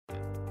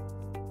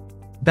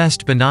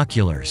Best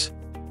binoculars.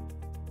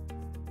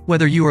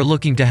 Whether you are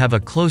looking to have a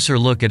closer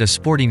look at a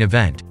sporting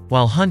event,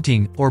 while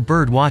hunting, or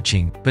bird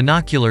watching,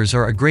 binoculars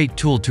are a great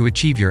tool to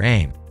achieve your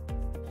aim.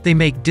 They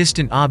make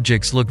distant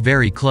objects look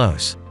very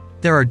close.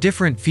 There are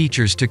different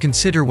features to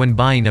consider when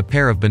buying a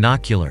pair of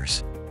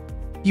binoculars.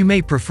 You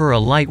may prefer a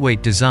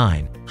lightweight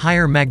design,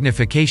 higher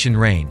magnification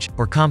range,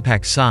 or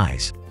compact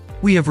size.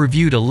 We have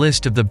reviewed a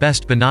list of the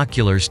best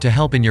binoculars to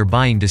help in your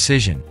buying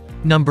decision.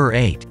 Number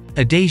 8.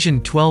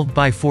 Adasion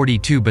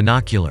 12x42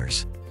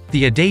 Binoculars.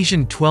 The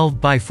Adasion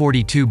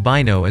 12x42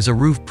 Bino is a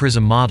roof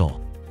prism model.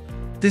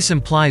 This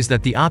implies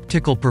that the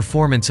optical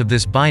performance of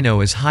this Bino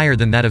is higher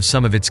than that of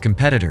some of its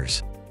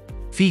competitors.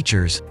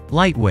 Features: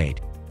 lightweight,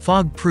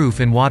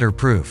 fog-proof and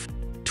waterproof,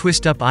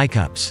 twist-up eye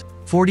cups,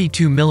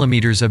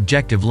 42mm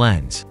objective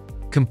lens,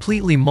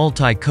 completely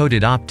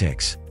multi-coated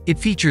optics. It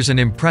features an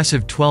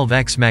impressive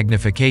 12x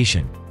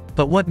magnification.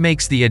 But what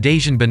makes the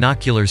Adasion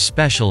binoculars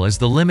special is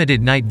the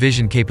limited night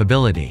vision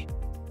capability.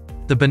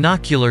 The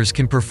binoculars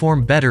can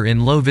perform better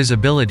in low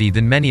visibility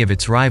than many of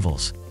its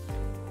rivals.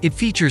 It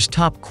features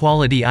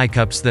top-quality eye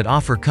cups that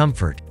offer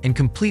comfort, and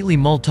completely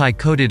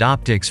multi-coated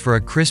optics for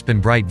a crisp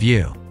and bright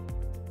view.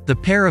 The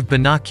pair of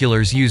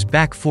binoculars use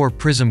back 4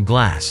 prism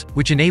glass,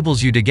 which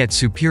enables you to get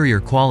superior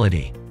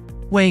quality.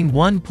 Weighing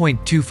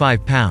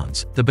 1.25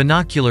 pounds, the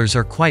binoculars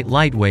are quite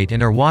lightweight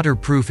and are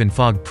waterproof and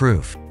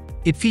fog-proof.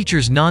 It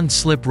features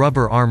non-slip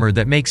rubber armor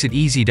that makes it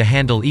easy to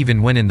handle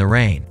even when in the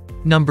rain.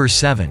 Number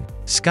 7.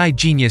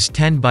 SkyGenius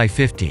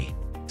 10x50.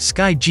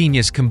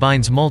 SkyGenius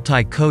combines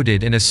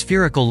multi-coated and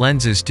aspherical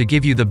lenses to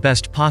give you the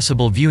best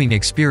possible viewing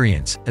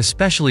experience,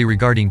 especially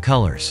regarding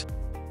colors.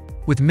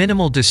 With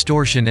minimal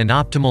distortion and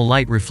optimal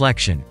light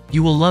reflection,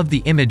 you will love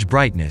the image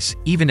brightness,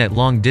 even at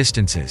long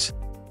distances.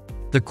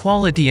 The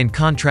quality and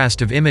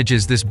contrast of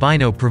images this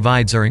Bino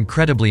provides are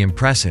incredibly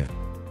impressive.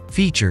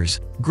 Features: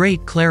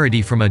 great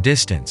clarity from a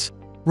distance,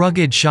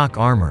 rugged shock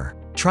armor,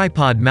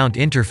 tripod mount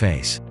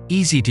interface,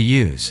 easy to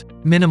use,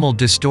 minimal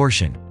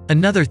distortion.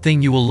 Another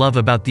thing you will love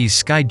about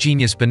these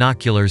SkyGenius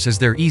binoculars is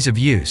their ease of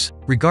use,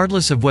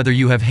 regardless of whether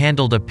you have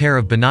handled a pair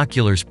of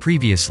binoculars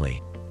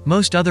previously.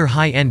 Most other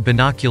high-end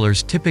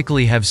binoculars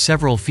typically have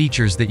several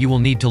features that you will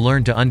need to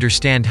learn to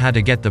understand how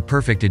to get the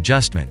perfect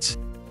adjustments.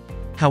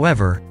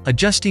 However,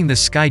 adjusting the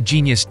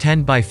SkyGenius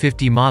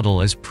 10x50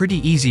 model is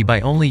pretty easy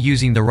by only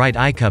using the right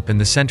eye cup and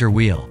the center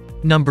wheel.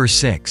 Number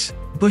 6.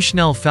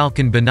 Bushnell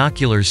Falcon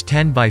Binoculars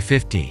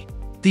 10x50.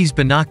 These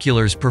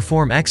binoculars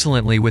perform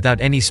excellently without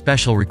any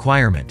special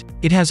requirement.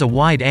 It has a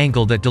wide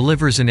angle that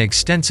delivers an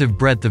extensive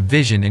breadth of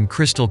vision and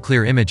crystal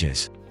clear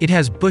images. It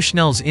has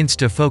Bushnell's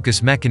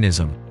Insta-Focus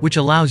mechanism, which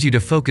allows you to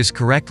focus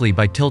correctly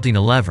by tilting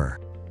a lever.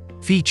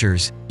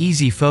 Features: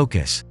 easy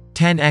focus,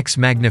 10x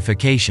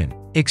magnification,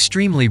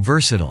 extremely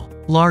versatile,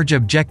 large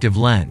objective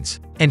lens,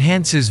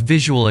 enhances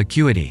visual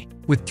acuity.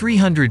 With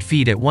 300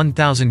 feet at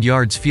 1,000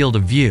 yards field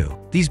of view,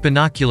 these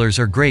binoculars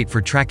are great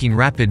for tracking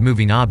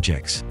rapid-moving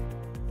objects.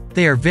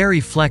 They are very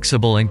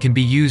flexible and can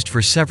be used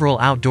for several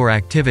outdoor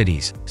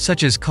activities,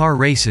 such as car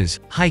races,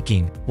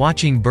 hiking,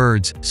 watching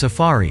birds,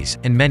 safaris,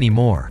 and many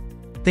more.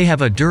 They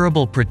have a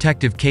durable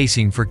protective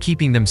casing for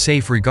keeping them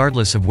safe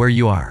regardless of where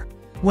you are.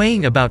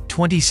 Weighing about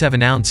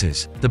 27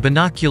 ounces, the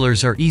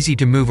binoculars are easy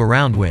to move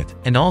around with,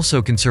 and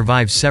also can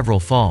survive several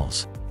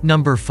falls.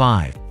 Number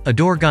 5.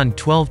 Adorrgon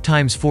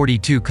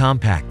 12x42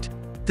 Compact.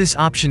 This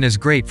option is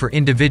great for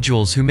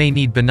individuals who may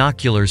need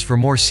binoculars for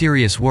more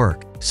serious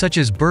work, such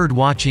as bird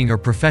watching or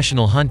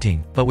professional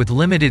hunting, but with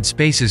limited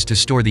spaces to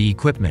store the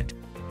equipment.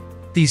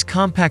 These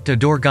compact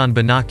Adorrgon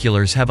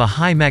binoculars have a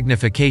high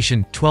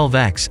magnification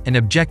 12x and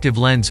objective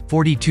lens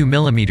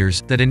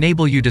 42mm that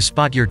enable you to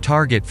spot your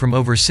target from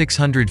over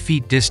 600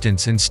 feet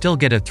distance and still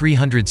get a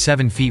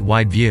 307 feet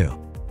wide view.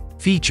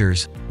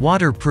 Features: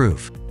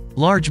 waterproof,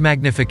 large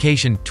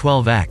magnification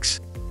 12x,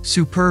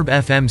 superb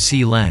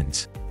FMC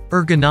lens,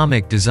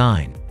 ergonomic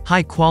design,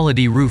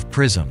 high-quality roof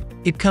prism.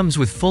 It comes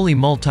with fully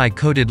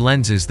multi-coated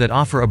lenses that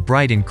offer a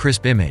bright and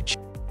crisp image.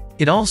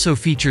 It also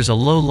features a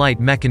low-light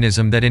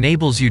mechanism that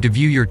enables you to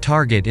view your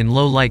target in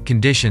low-light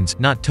conditions,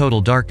 not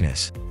total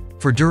darkness.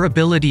 For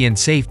durability and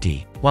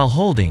safety, while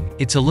holding,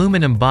 its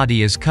aluminum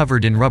body is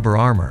covered in rubber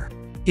armor.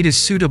 It is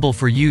suitable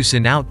for use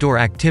in outdoor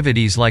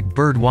activities like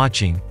bird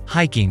watching,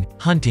 hiking,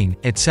 hunting,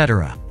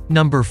 etc.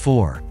 Number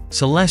 4.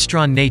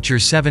 Celestron Nature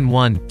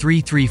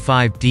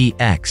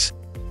 71335DX.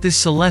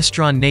 This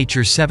Celestron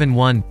Nature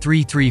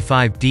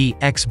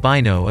 71335DX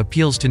Bino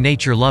appeals to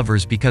nature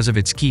lovers because of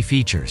its key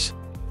features.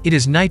 It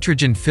is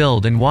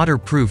nitrogen-filled and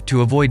waterproof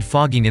to avoid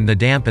fogging in the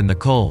damp and the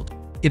cold.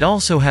 It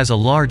also has a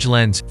large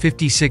lens,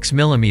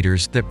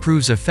 56mm, that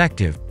proves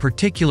effective,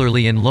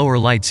 particularly in lower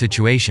light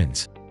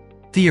situations.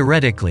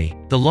 Theoretically,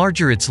 the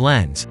larger its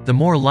lens, the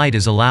more light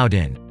is allowed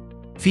in.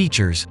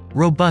 Features: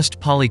 robust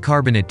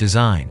polycarbonate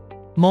design,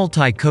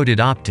 multi-coated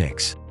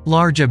optics,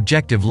 large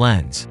objective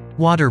lens,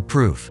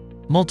 waterproof,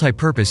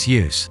 multi-purpose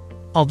use.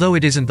 Although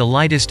it isn't the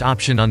lightest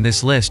option on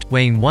this list,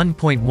 weighing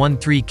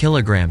 1.13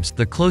 kilograms,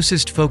 the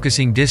closest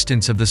focusing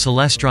distance of the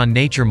Celestron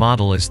Nature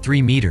model is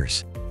 3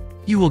 meters.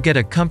 You will get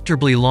a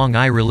comfortably long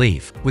eye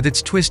relief, with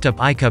its twist-up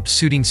eye cup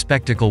suiting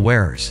spectacle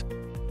wearers.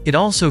 It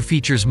also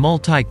features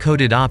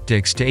multi-coated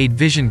optics to aid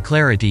vision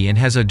clarity and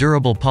has a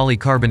durable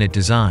polycarbonate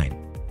design.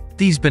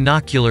 These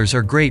binoculars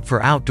are great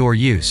for outdoor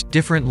use,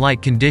 different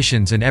light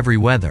conditions and every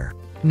weather.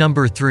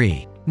 Number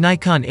 3.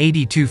 Nikon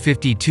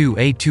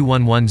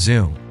 8252A211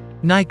 Zoom.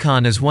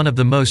 Nikon is one of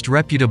the most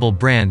reputable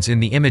brands in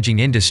the imaging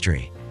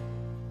industry.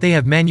 They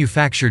have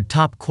manufactured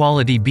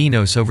top-quality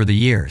binos over the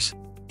years.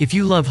 If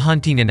you love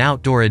hunting and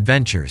outdoor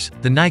adventures,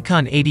 the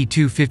Nikon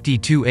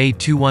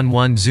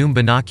 8252A211 Zoom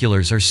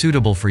binoculars are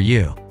suitable for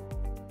you.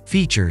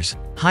 Features: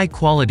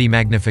 high-quality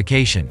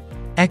magnification,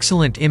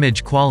 excellent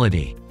image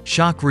quality,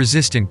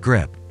 shock-resistant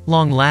grip,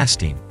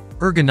 long-lasting,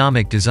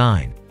 ergonomic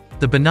design.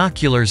 The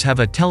binoculars have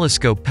a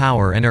telescope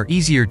power and are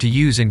easier to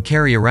use and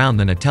carry around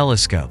than a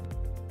telescope.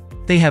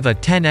 They have a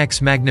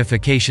 10x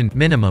magnification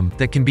minimum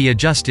that can be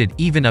adjusted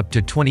even up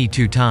to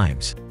 22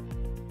 times.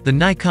 The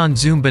Nikon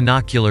Zoom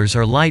binoculars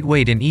are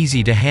lightweight and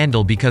easy to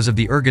handle because of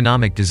the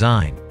ergonomic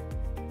design.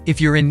 If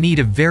you're in need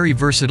of very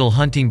versatile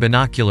hunting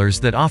binoculars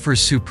that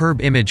offers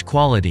superb image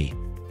quality,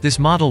 this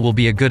model will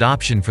be a good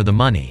option for the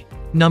money.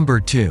 Number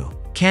 2.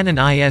 Canon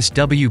IS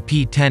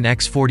WP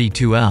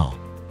 10x42L.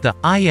 The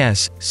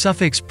IS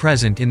suffix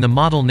present in the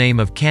model name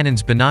of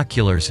Canon's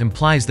binoculars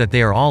implies that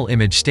they are all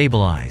image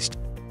stabilized.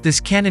 This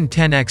Canon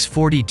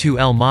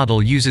 10x42L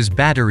model uses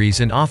batteries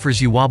and offers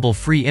you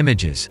wobble-free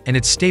images, and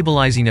its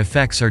stabilizing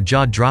effects are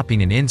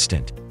jaw-dropping and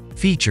instant.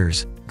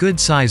 Features: good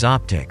size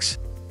optics,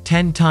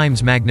 10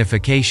 times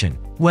magnification,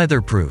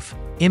 weatherproof,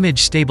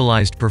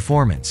 image-stabilized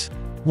performance,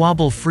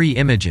 wobble-free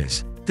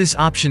images. This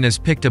option is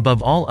picked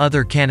above all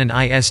other Canon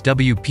IS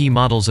WP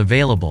models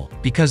available,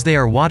 because they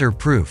are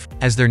waterproof,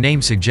 as their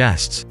name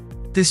suggests.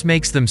 This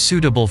makes them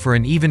suitable for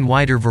an even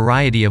wider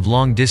variety of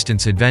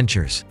long-distance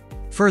adventures.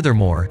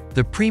 Furthermore,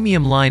 the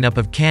premium lineup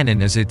of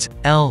Canon is its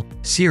L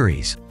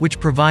series, which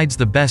provides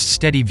the best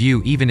steady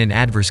view even in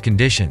adverse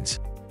conditions.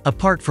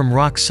 Apart from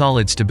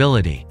rock-solid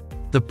stability,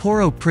 the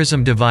Poro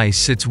Prism device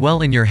sits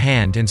well in your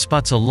hand and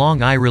spots a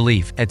long eye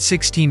relief at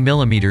 16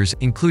 mm,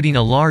 including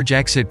a large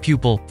exit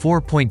pupil,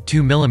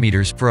 4.2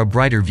 mm, for a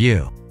brighter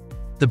view.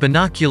 The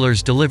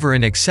binoculars deliver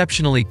an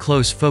exceptionally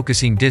close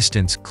focusing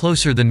distance,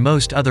 closer than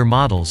most other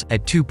models,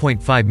 at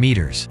 2.5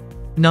 meters.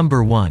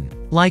 Number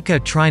 1. Leica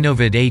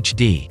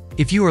Trinovid-HD.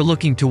 If you are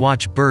looking to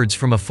watch birds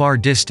from a far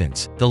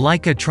distance, the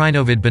Leica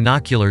Trinovid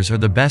binoculars are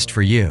the best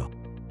for you.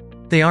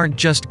 They aren't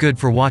just good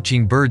for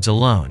watching birds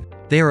alone,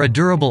 they are a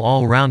durable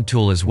all-round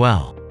tool as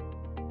well.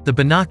 The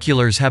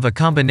binoculars have a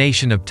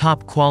combination of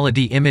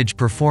top-quality image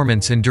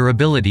performance and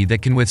durability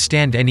that can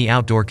withstand any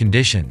outdoor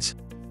conditions.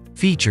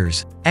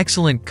 Features: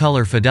 excellent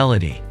color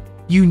fidelity,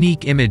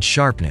 unique image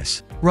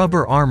sharpness,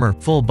 rubber armor,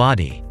 full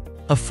body,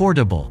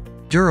 affordable,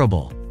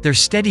 durable. Their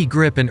steady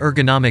grip and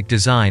ergonomic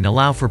design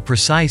allow for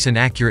precise and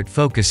accurate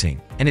focusing,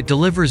 and it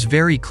delivers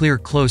very clear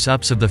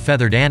close-ups of the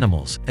feathered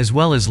animals, as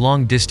well as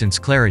long-distance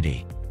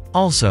clarity.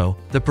 Also,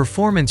 the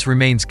performance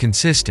remains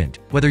consistent,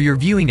 whether you're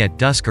viewing at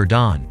dusk or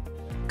dawn.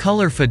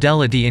 Color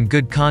fidelity and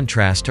good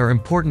contrast are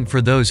important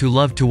for those who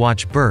love to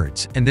watch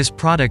birds, and this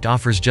product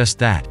offers just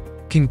that.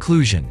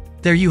 Conclusion: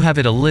 there you have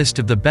it, a list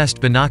of the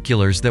best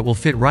binoculars that will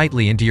fit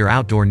rightly into your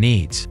outdoor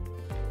needs.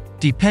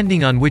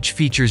 Depending on which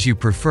features you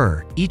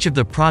prefer, each of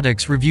the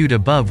products reviewed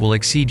above will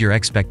exceed your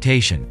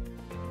expectation.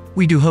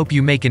 We do hope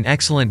you make an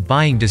excellent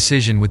buying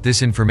decision with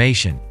this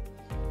information.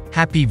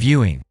 Happy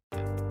viewing!